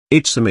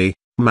It's me,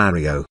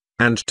 Mario,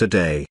 and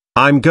today,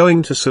 I'm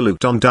going to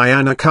salute on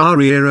Diana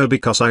Carreiro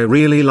because I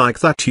really like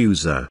that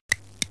user.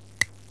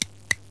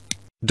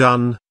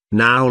 Done.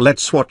 Now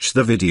let's watch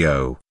the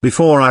video.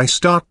 Before I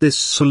start this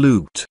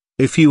salute,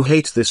 if you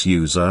hate this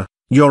user,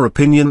 your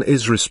opinion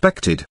is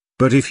respected,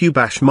 but if you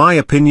bash my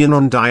opinion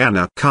on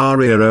Diana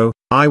Carreiro,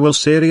 I will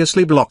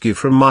seriously block you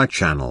from my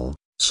channel.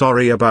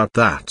 Sorry about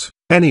that.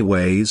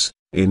 Anyways,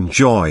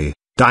 enjoy.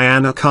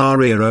 Diana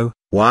Carreiro,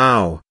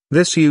 wow,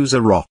 this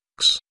user rocks.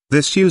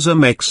 This user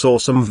makes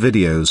awesome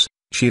videos.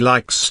 She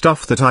likes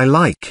stuff that I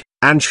like,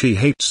 and she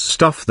hates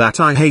stuff that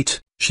I hate.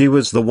 She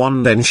was the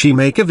one. Then she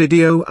make a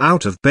video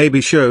out of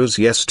baby shows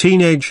yes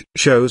teenage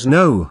shows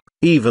no,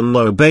 even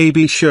though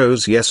baby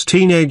shows yes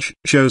teenage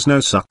shows no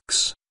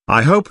sucks.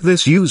 I hope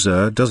this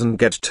user doesn't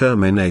get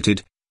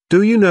terminated.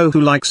 Do you know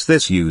who likes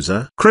this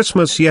user?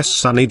 Christmas yes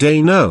sunny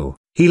day no,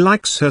 he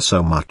likes her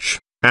so much.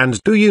 And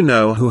do you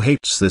know who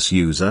hates this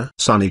user?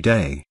 Sunny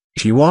day.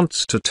 She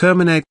wants to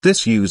terminate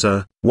this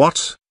user.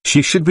 What?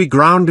 She should be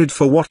grounded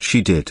for what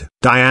she did.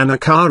 Diana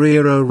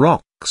Carreiro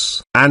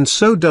rocks. And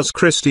so does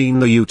Christine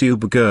the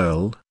YouTube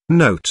girl.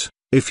 Note,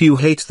 if you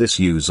hate this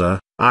user,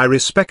 I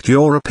respect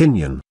your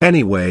opinion.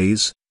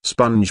 Anyways,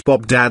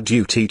 SpongeBob Dad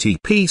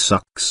UTTP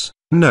sucks.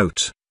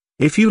 Note,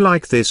 if you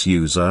like this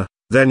user,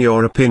 then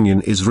your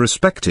opinion is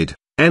respected.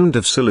 End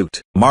of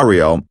salute.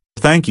 Mario,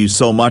 thank you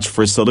so much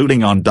for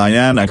saluting on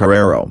Diana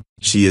Carreiro.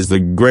 She is the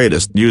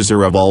greatest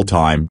user of all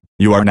time.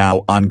 You are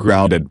now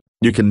ungrounded.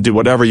 You can do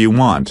whatever you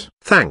want.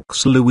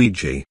 Thanks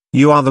Luigi,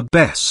 you are the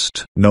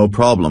best. No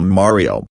problem Mario.